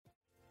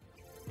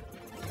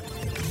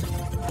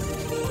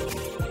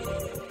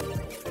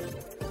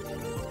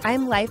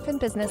I'm life and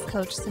business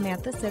coach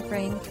Samantha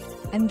Sifring,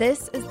 and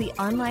this is the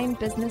Online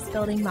Business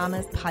Building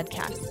Mamas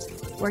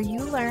podcast, where you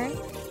learn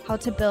how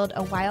to build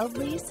a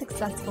wildly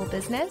successful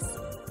business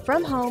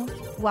from home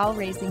while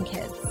raising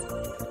kids.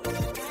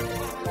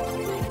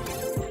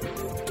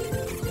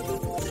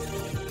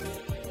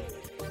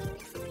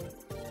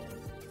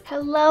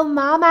 Hello,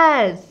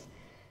 mamas!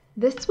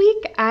 This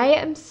week I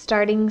am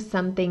starting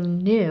something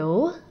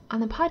new on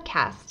the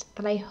podcast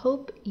that I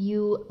hope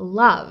you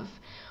love.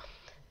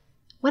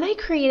 When I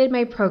created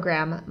my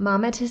program,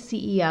 Mama to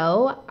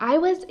CEO, I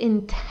was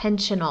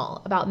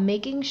intentional about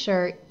making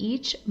sure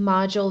each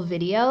module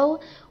video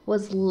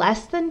was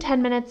less than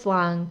 10 minutes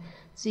long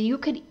so you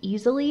could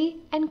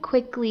easily and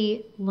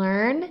quickly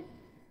learn,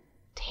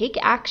 take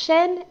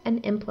action,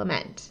 and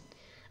implement.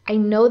 I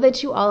know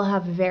that you all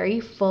have very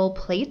full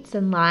plates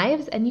and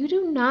lives, and you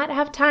do not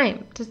have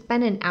time to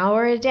spend an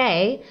hour a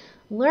day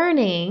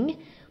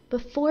learning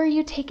before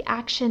you take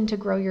action to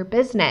grow your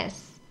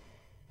business.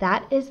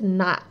 That is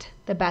not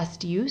the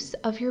best use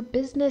of your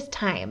business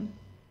time.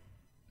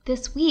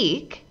 This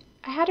week,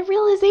 I had a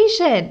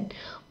realization.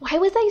 Why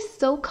was I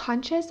so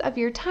conscious of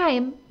your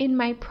time in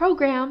my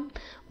program,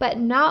 but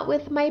not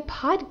with my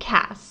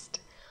podcast?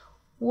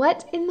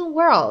 What in the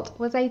world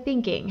was I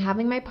thinking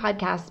having my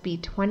podcast be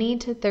 20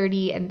 to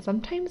 30 and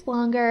sometimes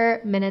longer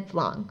minutes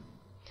long?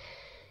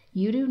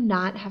 You do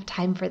not have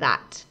time for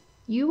that.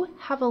 You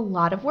have a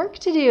lot of work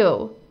to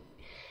do.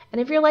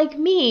 And if you're like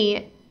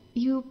me,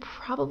 you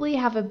probably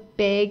have a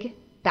big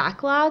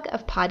backlog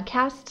of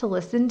podcasts to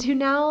listen to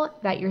now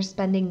that you're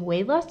spending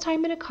way less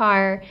time in a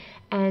car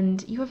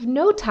and you have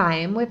no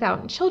time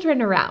without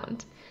children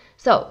around.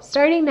 So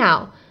starting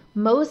now,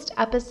 most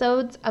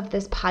episodes of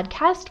this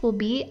podcast will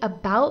be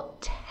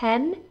about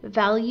 10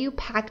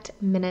 value-packed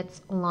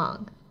minutes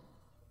long.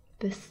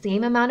 The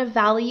same amount of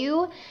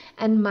value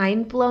and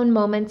mind-blown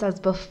moments as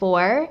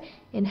before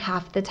in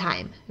half the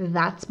time.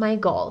 That's my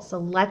goal. So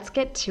let's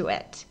get to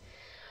it.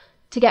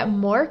 To get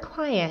more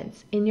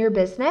clients in your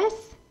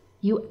business,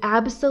 you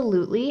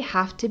absolutely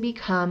have to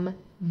become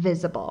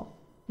visible.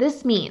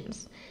 This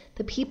means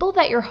the people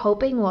that you're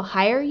hoping will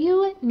hire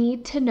you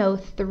need to know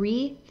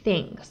 3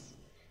 things.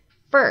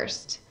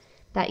 First,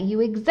 that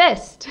you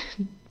exist.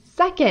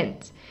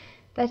 Second,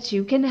 that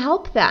you can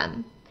help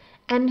them.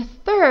 And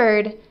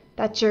third,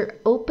 that you're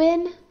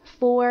open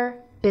for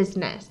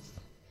business.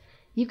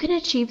 You can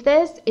achieve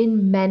this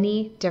in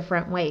many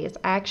different ways.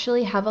 I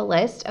actually have a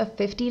list of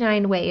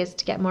 59 ways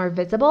to get more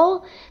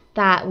visible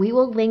that we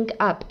will link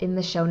up in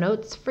the show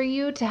notes for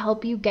you to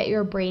help you get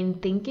your brain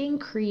thinking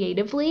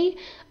creatively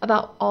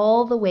about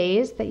all the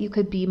ways that you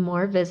could be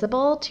more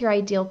visible to your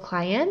ideal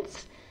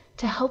clients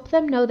to help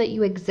them know that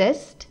you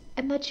exist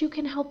and that you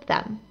can help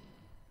them.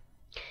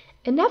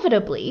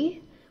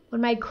 Inevitably,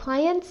 when my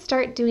clients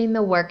start doing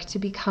the work to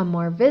become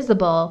more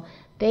visible,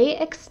 they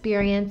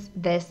experience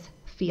this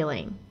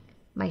feeling.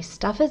 My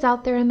stuff is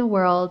out there in the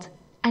world,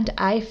 and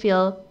I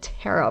feel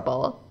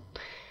terrible.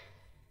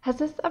 Has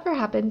this ever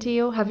happened to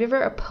you? Have you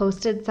ever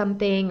posted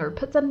something or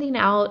put something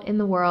out in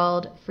the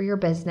world for your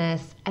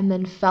business and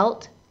then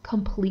felt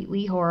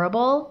completely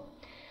horrible?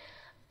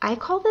 I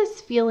call this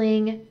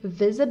feeling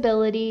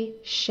visibility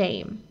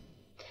shame.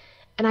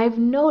 And I've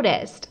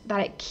noticed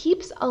that it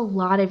keeps a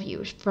lot of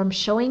you from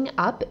showing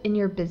up in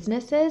your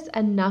businesses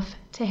enough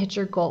to hit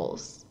your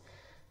goals.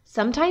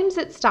 Sometimes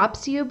it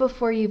stops you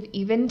before you've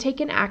even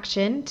taken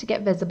action to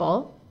get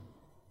visible.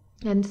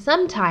 And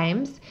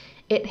sometimes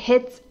it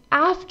hits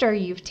after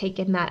you've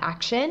taken that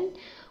action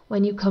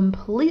when you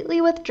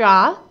completely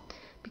withdraw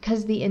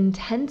because the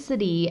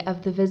intensity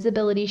of the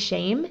visibility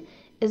shame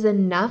is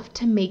enough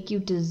to make you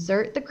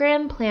desert the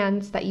grand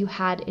plans that you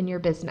had in your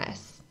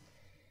business.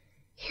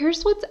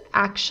 Here's what's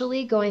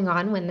actually going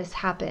on when this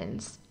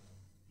happens.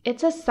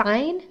 It's a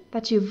sign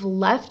that you've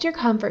left your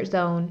comfort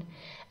zone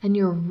and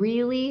you're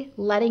really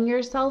letting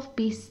yourself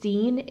be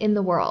seen in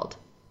the world.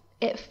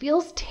 It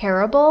feels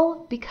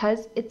terrible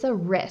because it's a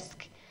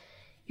risk.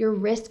 You're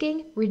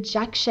risking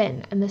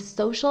rejection and the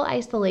social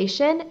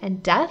isolation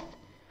and death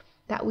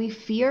that we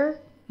fear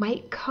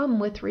might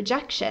come with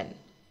rejection.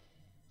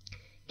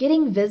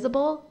 Getting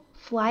visible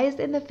flies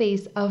in the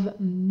face of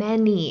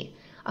many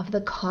of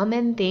the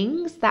common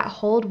things that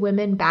hold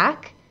women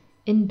back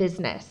in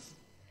business.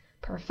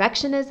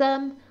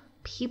 Perfectionism,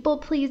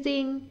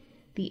 people-pleasing,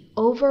 the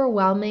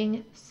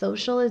overwhelming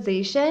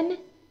socialization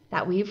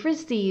that we've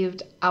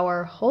received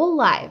our whole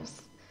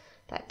lives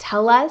that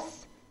tell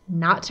us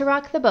not to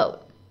rock the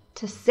boat,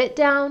 to sit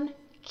down,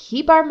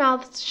 keep our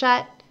mouths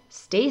shut,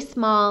 stay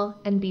small,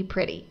 and be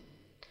pretty.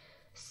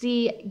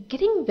 See,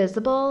 getting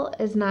visible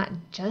is not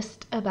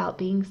just about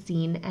being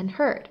seen and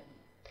heard.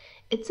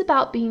 It's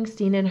about being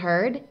seen and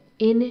heard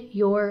in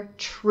your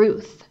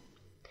truth,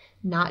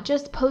 not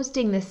just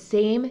posting the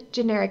same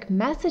generic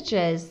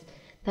messages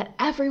that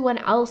everyone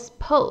else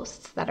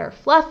posts that are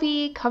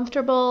fluffy,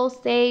 comfortable,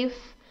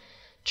 safe.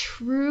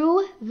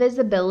 True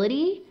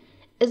visibility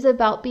is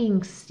about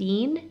being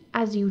seen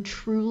as you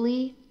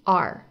truly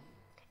are,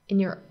 in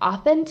your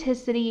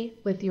authenticity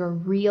with your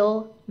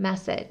real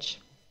message.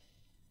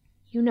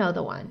 You know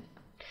the one.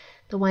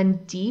 The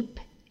one deep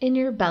in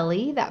your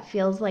belly that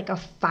feels like a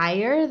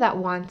fire that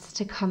wants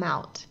to come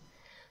out.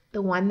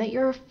 The one that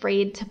you're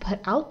afraid to put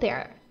out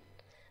there.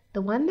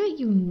 The one that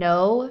you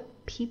know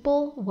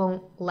people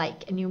won't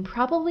like, and you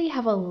probably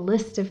have a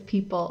list of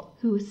people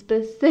who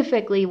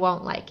specifically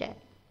won't like it.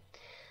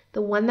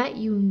 The one that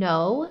you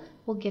know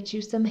will get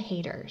you some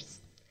haters.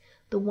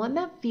 The one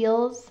that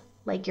feels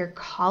like your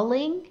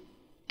calling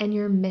and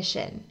your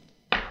mission.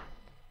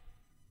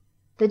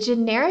 The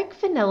generic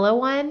vanilla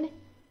one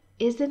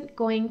isn't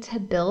going to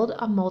build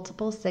a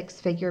multiple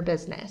six-figure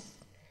business.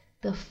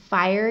 The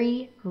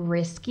fiery,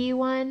 risky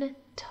one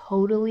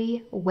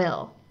totally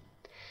will.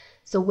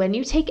 So when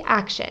you take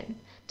action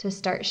to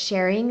start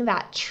sharing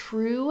that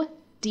true,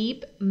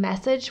 deep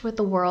message with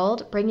the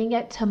world, bringing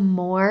it to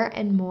more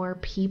and more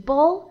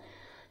people,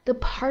 the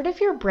part of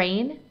your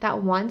brain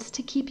that wants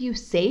to keep you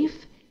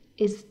safe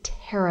is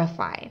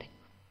terrified.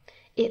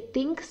 It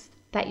thinks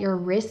that you're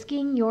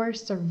risking your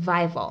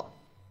survival.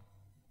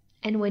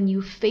 And when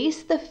you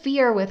face the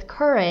fear with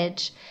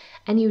courage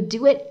and you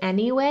do it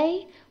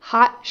anyway,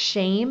 hot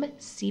shame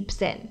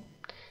seeps in.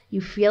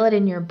 You feel it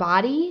in your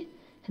body,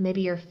 and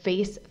maybe your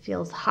face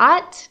feels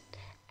hot,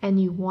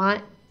 and you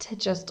want to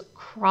just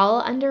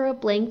crawl under a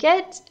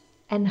blanket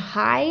and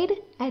hide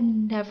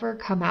and never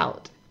come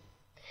out.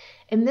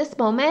 In this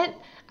moment,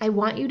 I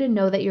want you to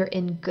know that you're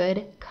in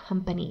good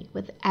company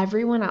with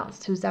everyone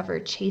else who's ever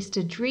chased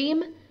a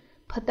dream,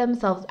 put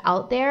themselves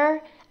out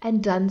there,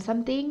 and done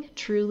something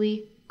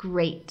truly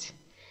great.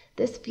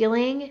 This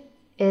feeling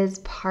is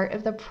part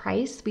of the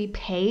price we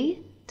pay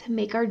to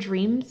make our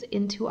dreams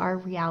into our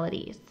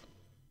realities.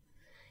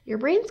 Your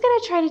brain's going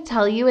to try to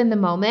tell you in the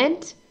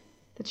moment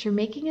that you're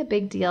making a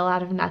big deal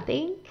out of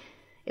nothing.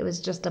 It was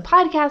just a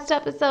podcast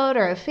episode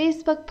or a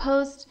Facebook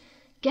post.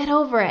 Get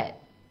over it.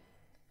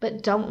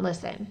 But don't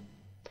listen.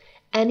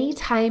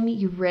 Anytime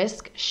you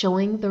risk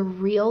showing the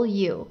real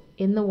you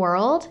in the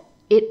world,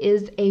 it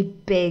is a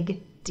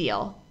big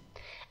deal.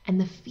 And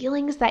the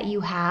feelings that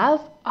you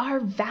have are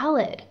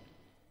valid.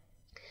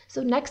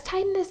 So next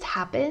time this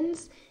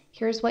happens,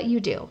 here's what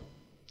you do.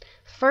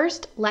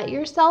 First, let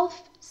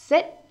yourself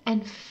sit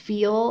and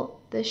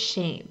feel the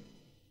shame.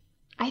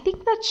 I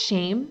think that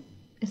shame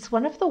is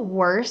one of the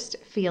worst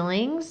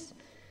feelings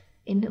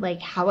in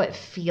like how it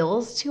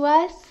feels to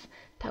us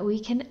that we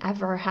can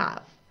ever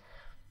have.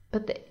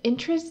 But the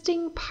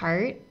interesting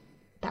part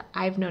that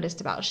I've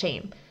noticed about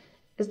shame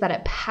is that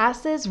it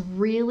passes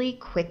really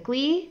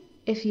quickly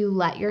if you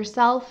let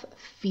yourself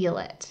feel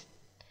it.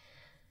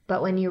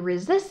 But when you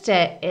resist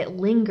it, it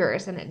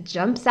lingers and it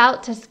jumps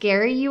out to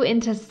scare you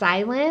into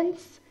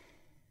silence.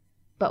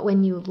 But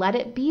when you let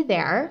it be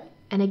there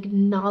and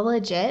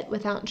acknowledge it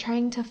without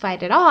trying to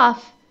fight it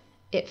off,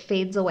 it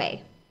fades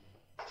away.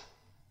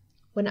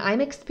 When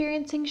I'm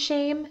experiencing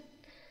shame,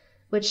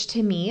 which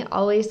to me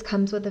always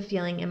comes with a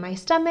feeling in my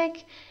stomach,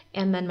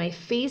 and then my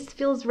face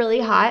feels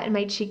really hot and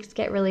my cheeks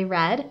get really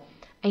red,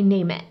 I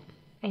name it.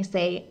 I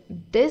say,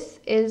 this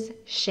is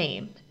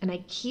shame. And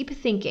I keep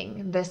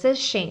thinking, this is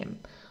shame,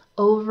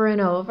 over and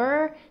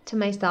over to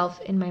myself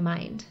in my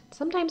mind.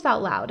 Sometimes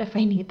out loud if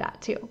I need that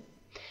too.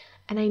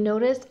 And I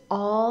notice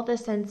all the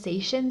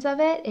sensations of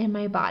it in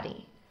my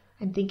body.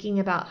 I'm thinking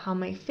about how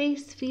my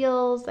face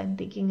feels. I'm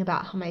thinking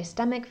about how my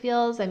stomach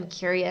feels. I'm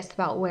curious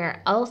about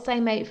where else I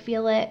might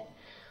feel it.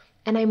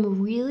 And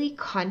I'm really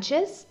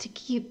conscious to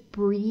keep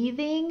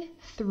breathing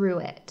through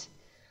it.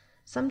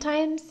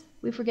 Sometimes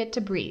we forget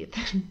to breathe.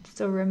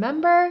 So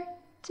remember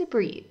to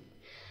breathe.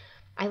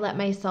 I let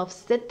myself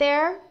sit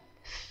there,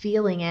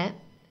 feeling it.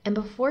 And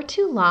before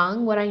too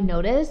long, what I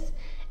notice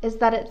is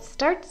that it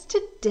starts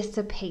to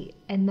dissipate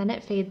and then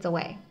it fades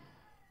away.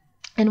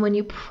 And when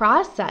you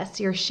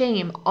process your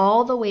shame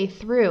all the way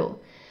through,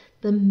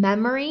 the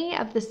memory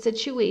of the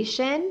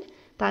situation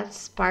that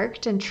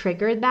sparked and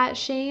triggered that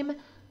shame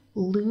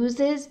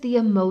loses the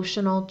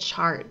emotional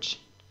charge.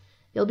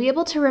 You'll be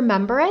able to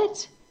remember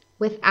it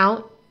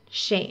without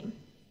shame.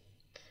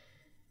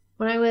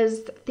 When I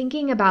was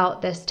thinking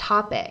about this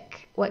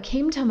topic, what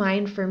came to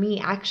mind for me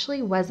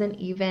actually wasn't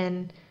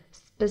even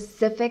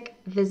specific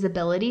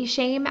visibility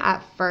shame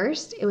at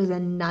first. It was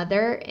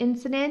another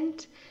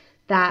incident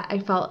that I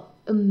felt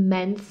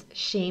immense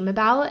shame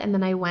about, and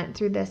then I went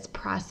through this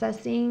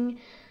processing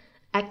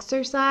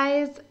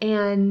exercise,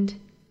 and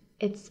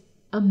it's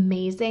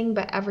amazing,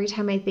 but every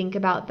time I think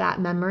about that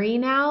memory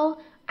now,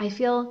 I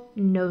feel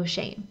no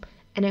shame.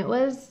 And it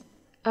was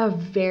a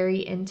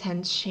very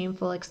intense,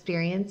 shameful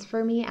experience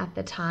for me at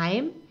the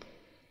time.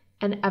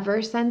 And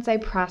ever since I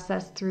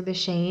processed through the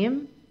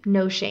shame,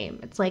 no shame.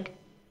 It's like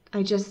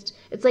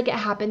it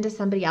happened to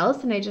somebody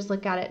else, and I just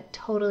look at it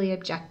totally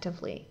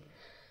objectively.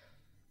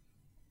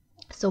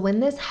 So when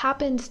this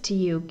happens to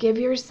you, give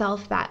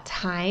yourself that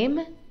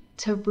time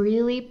to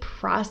really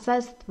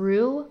process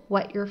through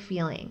what you're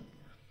feeling.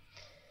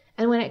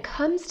 And when it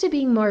comes to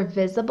being more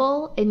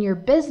visible in your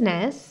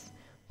business,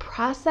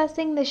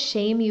 processing the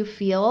shame you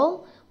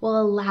feel will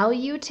allow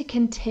you to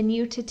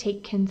continue to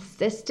take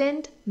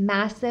consistent,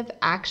 massive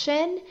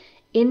action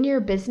in your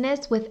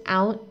business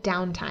without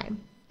downtime.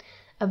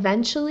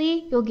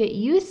 Eventually, you'll get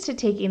used to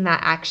taking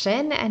that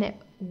action and it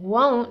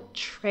won't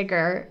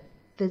trigger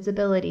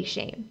visibility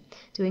shame.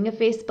 Doing a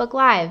Facebook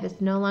Live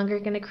is no longer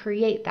going to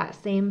create that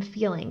same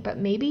feeling, but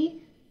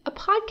maybe a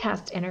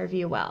podcast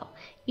interview will.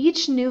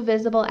 Each new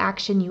visible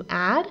action you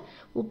add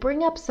will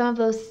bring up some of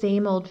those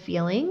same old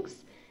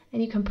feelings,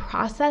 and you can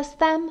process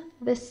them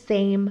the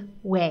same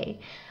way.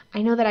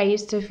 I know that I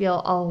used to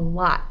feel a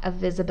lot of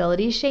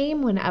visibility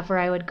shame whenever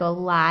I would go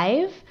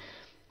live.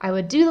 I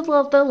would do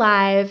the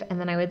live, and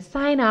then I would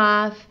sign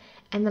off,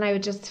 and then I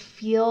would just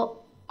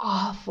feel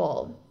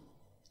awful.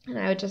 And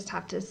I would just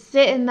have to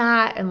sit in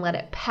that and let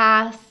it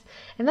pass.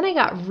 And then I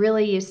got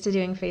really used to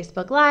doing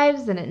Facebook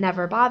Lives, and it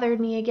never bothered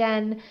me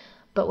again.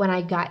 But when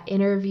I got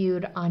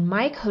interviewed on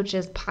my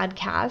coach's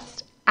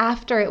podcast,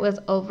 after it was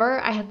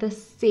over, I had the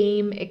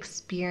same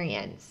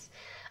experience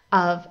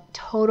of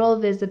total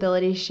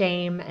visibility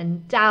shame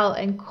and doubt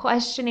and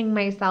questioning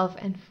myself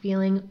and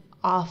feeling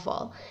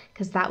awful,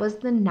 because that was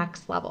the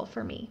next level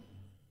for me.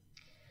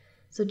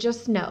 So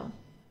just know,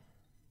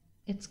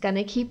 it's going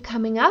to keep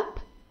coming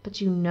up,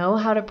 but you know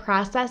how to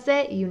process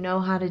it, you know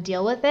how to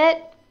deal with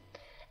it,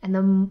 and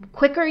the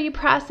quicker you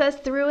process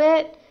through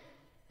it,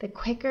 the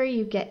quicker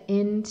you get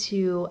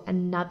into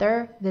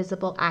another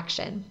visible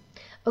action.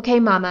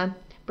 Okay, mama,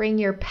 bring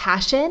your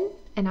passion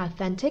and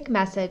authentic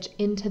message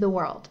into the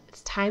world.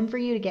 It's time for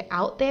you to get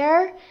out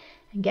there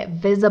and get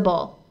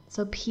visible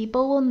so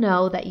people will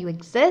know that you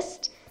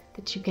exist,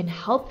 that you can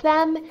help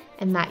them,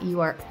 and that you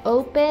are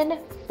open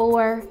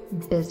for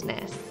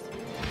business.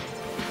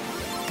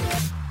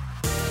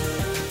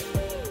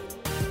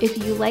 If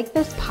you like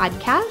this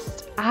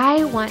podcast,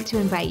 I want to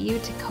invite you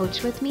to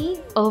coach with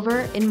me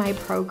over in my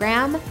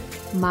program,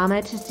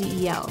 Mama to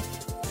CEO.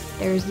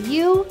 There's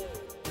you,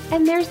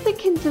 and there's the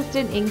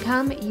consistent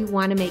income you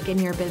want to make in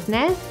your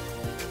business,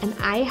 and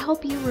I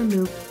help you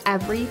remove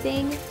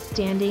everything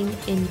standing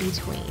in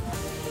between.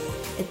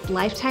 It's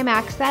lifetime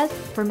access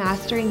for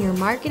mastering your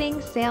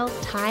marketing, sales,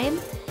 time,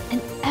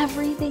 and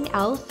everything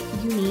else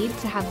you need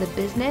to have the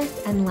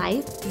business and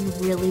life you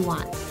really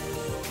want.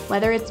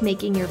 Whether it's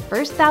making your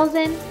first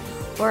 1,000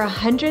 or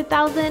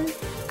 100,000,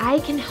 I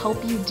can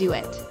help you do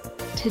it.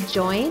 To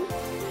join,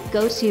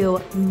 go to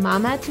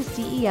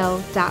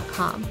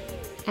mamatoceo.com,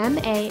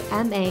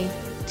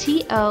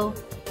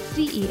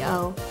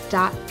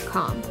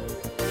 mamatoceo.com.